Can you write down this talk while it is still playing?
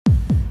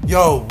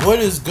Yo, what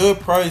is good,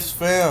 Price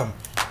fam?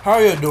 How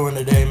are you doing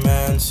today,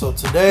 man? So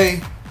today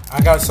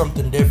I got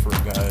something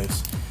different,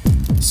 guys.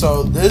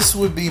 So this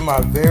would be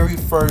my very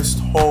first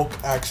Hulk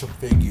action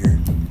figure,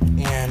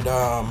 and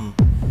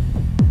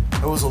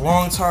it was a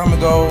long time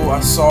ago.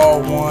 I saw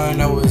one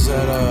that was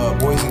at a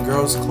Boys and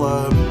Girls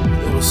Club.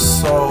 It was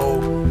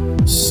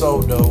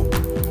so dope.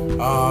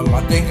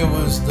 I think it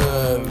was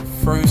the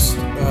first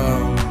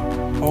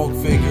Hulk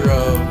figure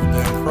of the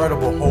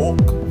Incredible Hulk,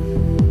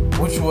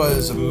 which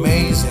was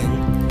amazing.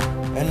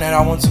 And then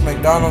I went to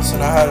McDonald's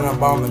and I had an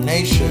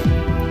Abomination,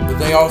 but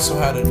they also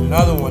had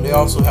another one. They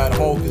also had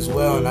Hulk as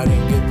well, and I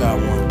didn't get that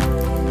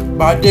one.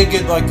 But I did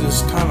get like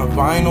this kind of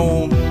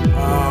vinyl,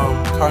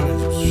 kind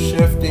of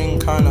shifting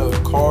kind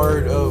of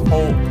card of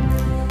Hulk.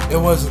 It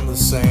wasn't the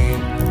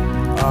same,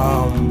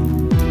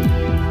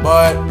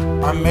 but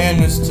I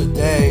managed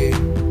today,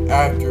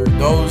 after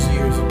those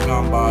years have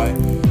gone by,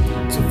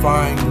 to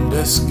find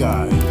this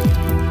guy.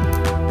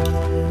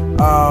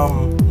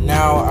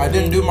 Now, I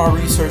didn't do my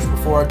research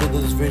before I did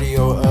this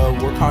video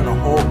of what kind of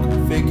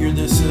Hulk figure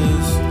this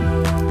is.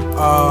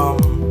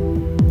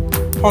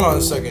 Hold on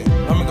a second.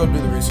 Let me go do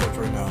the research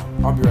right now.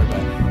 I'll be right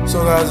back.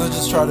 So guys, I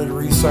just tried to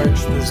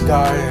research this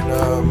guy,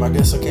 and I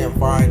guess I can't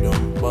find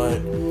him.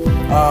 But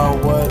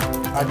what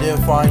I did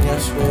find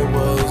yesterday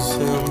was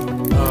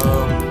him.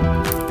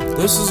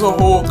 This is a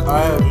Hulk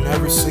I have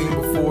never seen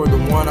before. The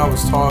one I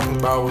was talking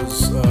about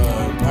was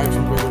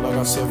action figure, like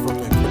I said, from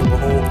the Incredible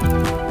Hulk.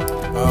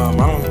 I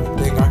don't even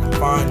think I can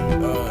find,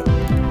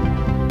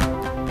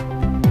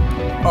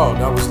 oh,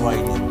 that was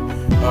lightning.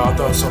 I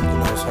thought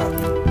something else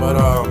happened. But,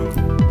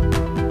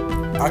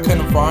 I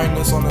couldn't find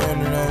this on the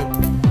internet.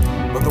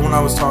 But the one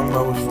I was talking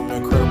about was from the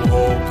Incredible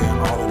Hulk and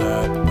all of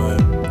that.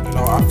 But, you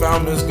know, I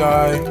found this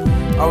guy.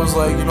 I was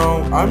like, you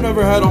know, I've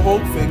never had a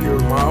Hulk figure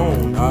of my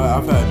own. I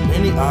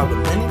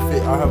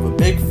have a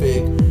big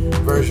fig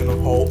version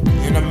of Hulk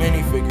and a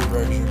minifigure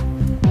version.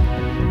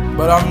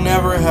 But I've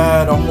never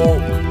had a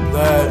Hulk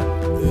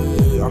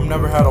I've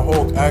never had a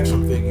Hulk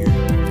action figure.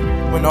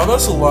 Well, no,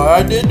 that's a lie.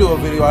 I did do a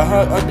video.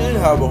 I did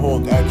have a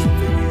Hulk action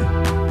figure.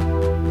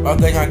 I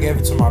think I gave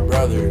it to my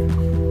brother.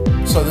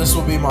 So this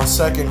will be my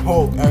second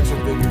Hulk action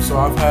figure. So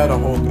I've had a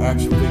Hulk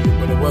action figure,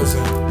 but it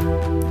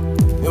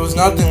was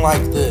nothing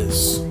like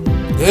this.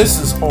 This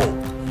is Hulk,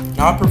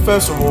 not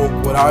Professor Hulk.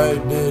 What I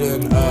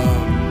did in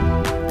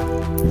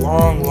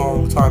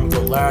long time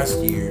ago, last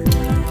year.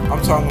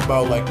 I'm talking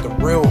about like the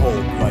real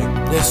Hulk,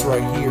 like this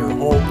right here,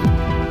 Hulk,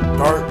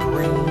 dark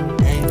green,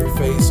 angry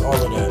face, all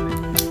of that.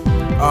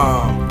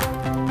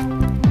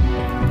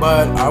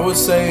 But I would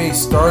say,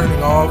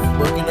 starting off,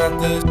 looking at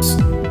this,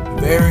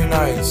 very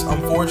nice.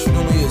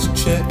 Unfortunately, it's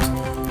chipped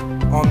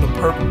on the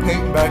purple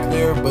paint back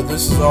there, but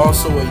this is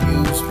also a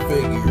used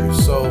figure.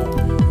 So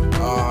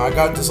I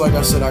got this, like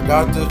I said, I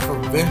got this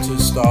from vintage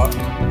stock.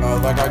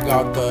 Like I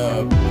got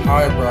the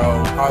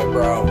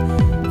highbrow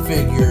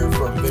figure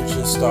from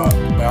vintage stock,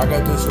 but I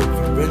got this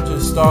from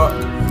vintage stock.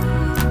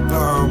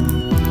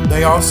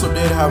 They also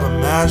did have a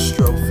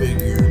Mastro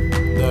figure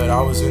that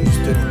I was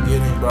interested in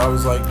getting, but I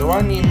was like, do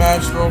I need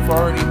Mastro if I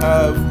already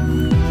have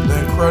the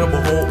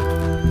Incredible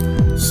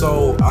Hulk?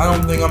 So I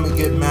don't think I'm gonna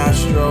get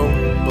Mastro,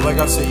 but like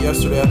I said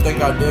yesterday, I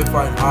think I did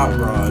find Hot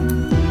Rod,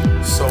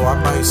 so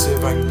I might see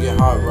if I can get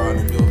Hot Rod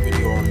and do a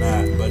video on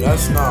that. But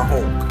that's not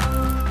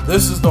Hulk.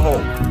 This is the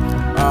Hulk.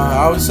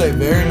 I would say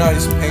very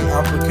nice paint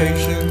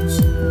applications,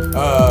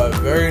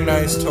 very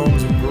nice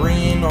tones of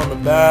green on the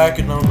back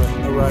and on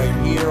the right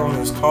here, on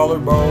his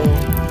collarbone,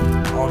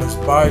 on his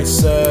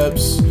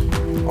biceps,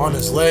 on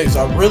his legs.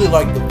 I really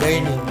like the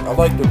veining. I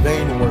like the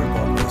vein work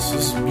on this.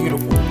 This is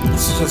beautiful.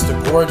 This is just a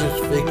gorgeous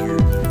figure.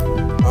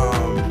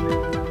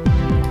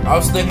 I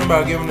was thinking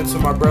about giving it to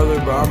my brother,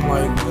 but I'm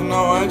like, you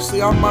know,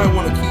 actually I might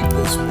want to keep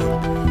this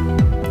one,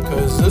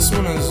 because this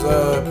one is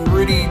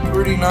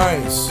pretty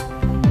nice.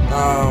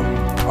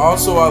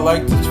 Also, I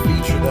like this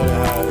feature that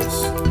it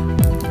has.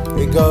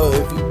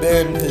 If you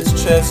bend his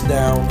chest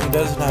down, he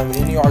doesn't have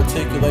any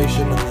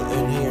articulation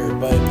in here,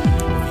 but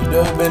if you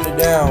do bend it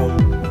down,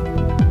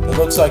 it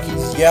looks like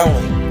he's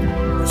yelling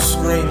or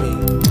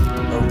screaming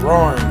or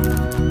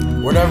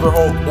roaring, whatever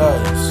Hulk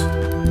does.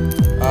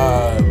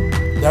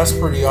 That's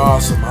pretty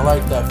awesome. I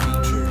like that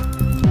feature.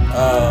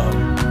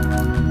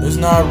 There's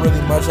not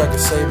really much I can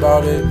say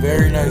about it.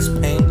 Very nice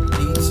paint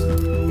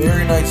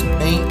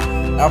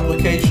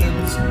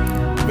applications.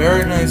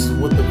 Very nice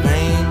with the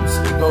veins.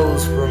 It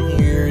goes from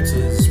here to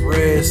his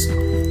wrist,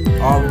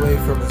 all the way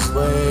from his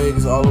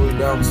legs, all the way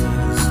down to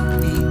his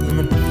feet.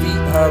 Even the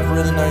feet have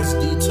really nice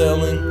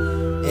detailing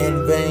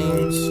and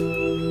veins.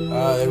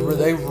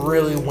 They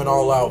really went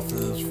all out for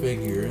this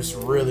figure. It's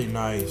really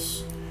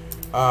nice.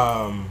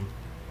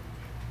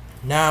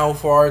 Now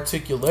for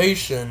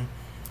articulation,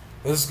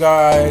 this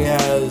guy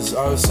has,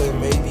 I would say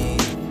maybe,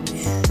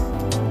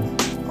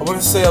 I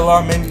wouldn't say a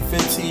lot, maybe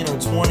 15 or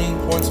 20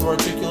 points of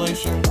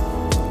articulation.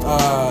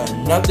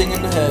 Nothing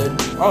in the head.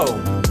 Oh,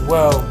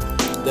 well,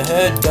 the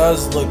head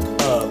does look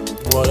up.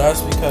 Well,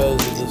 that's because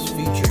of this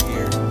feature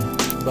here.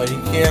 But he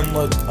can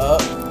look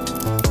up,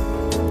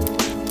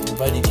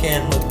 but he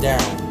can't look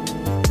down.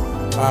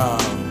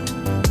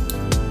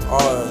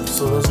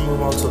 So let's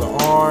move on to the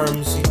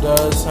arms. He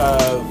does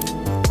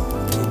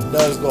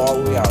go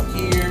all the way out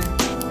here,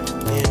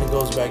 and it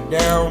goes back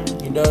down.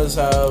 He does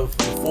have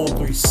the full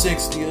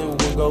 360,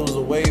 what goes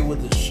away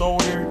with his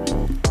shoulder.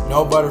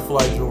 No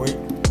butterfly joint.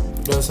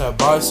 He does have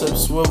bicep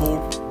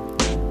swivel.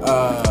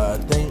 I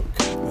think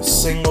a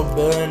single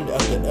bend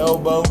at the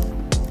elbow.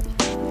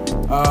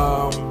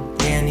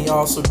 And he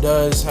also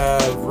does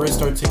have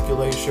wrist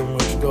articulation,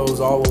 which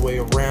goes all the way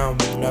around,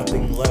 but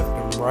nothing left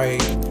and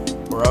right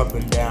or up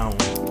and down.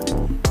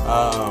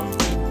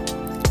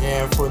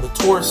 And for the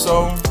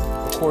torso,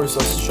 of course,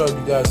 I showed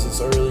you guys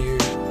this earlier.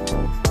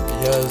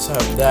 He does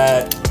have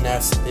that, and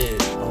that's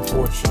it,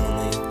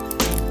 unfortunately.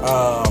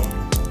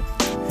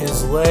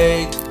 His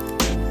leg,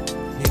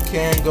 he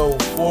can't go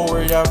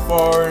forward that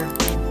far.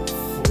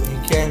 He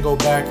can't go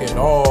back at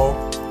all.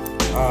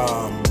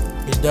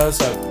 He does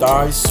have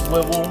thigh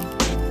swivel.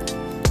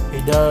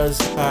 He does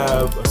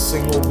have a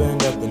single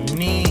bend at the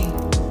knee.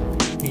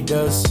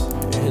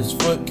 His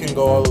foot can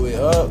go all the way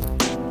up,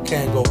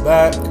 can't go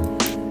back,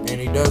 and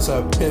he does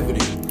have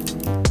pivoting.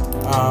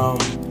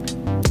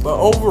 But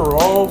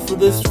overall for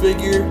this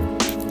figure,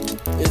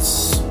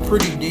 it's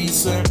pretty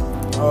decent.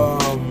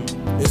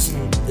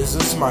 Is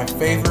this my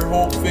favorite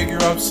Hulk figure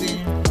I've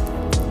seen?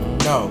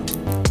 No,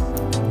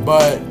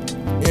 but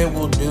it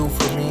will do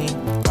for me.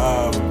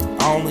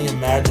 I only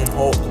imagine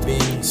Hulk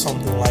being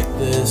something like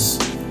this,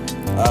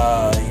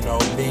 you know,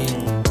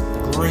 being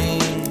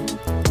green,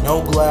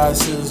 no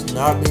glasses,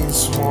 not being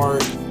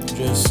smart,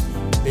 just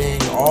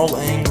being all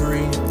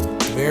angry,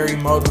 very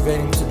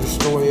motivating to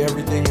destroy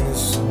everything in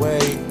his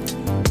way,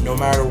 no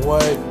matter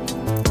what.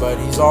 But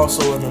he's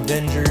also an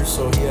Avenger,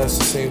 so he has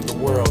to save the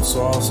world.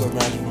 So I also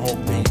imagine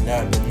Hulk being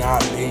that, but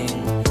not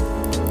being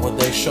what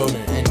they showed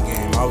in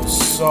Endgame. I was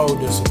so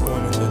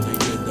disappointed that they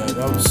did that.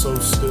 That was so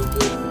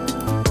stupid.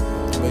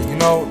 But you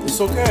know,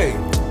 it's okay.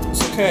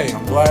 It's okay.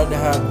 I'm glad to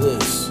have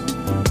this.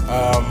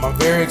 I'm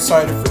very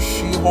excited for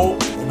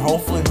She-Hulk, and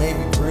hopefully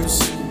maybe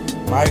Bruce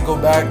might go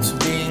back to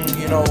being,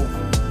 you know,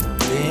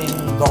 being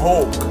the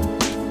Hulk,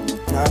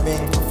 not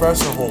being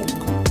Professor Hulk,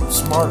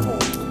 Smart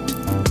Hulk.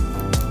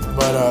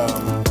 But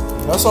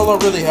that's all I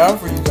really have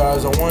for you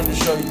guys. I wanted to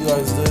show you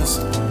guys this.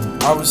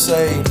 I would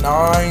say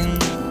 9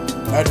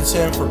 out of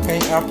 10 for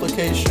paint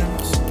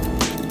applications,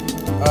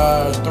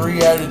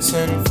 3 out of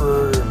 10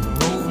 for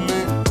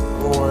movement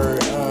or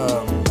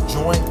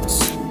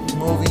joints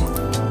moving,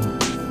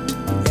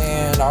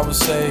 and I would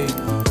say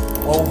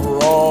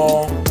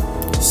overall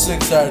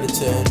 6 out of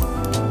 10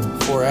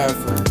 for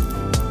effort.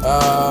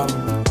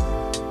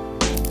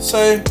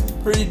 Say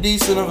pretty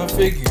decent of a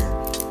figure.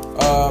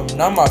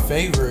 Not my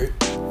favorite,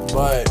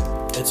 but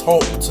it's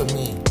Hulk to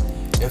me.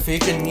 If he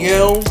can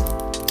yell,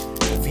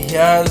 if he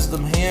has the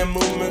hand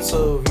movements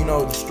of, you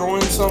know,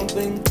 destroying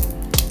something,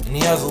 and he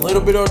has a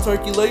little bit of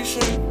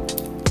articulation,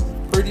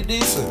 pretty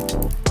decent.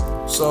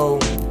 So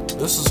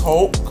this is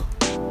Hulk,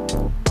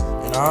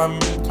 and I'm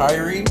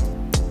Kyrie.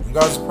 You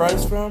guys are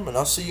Price Fam, and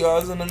I'll see you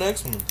guys in the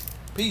next one.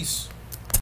 Peace.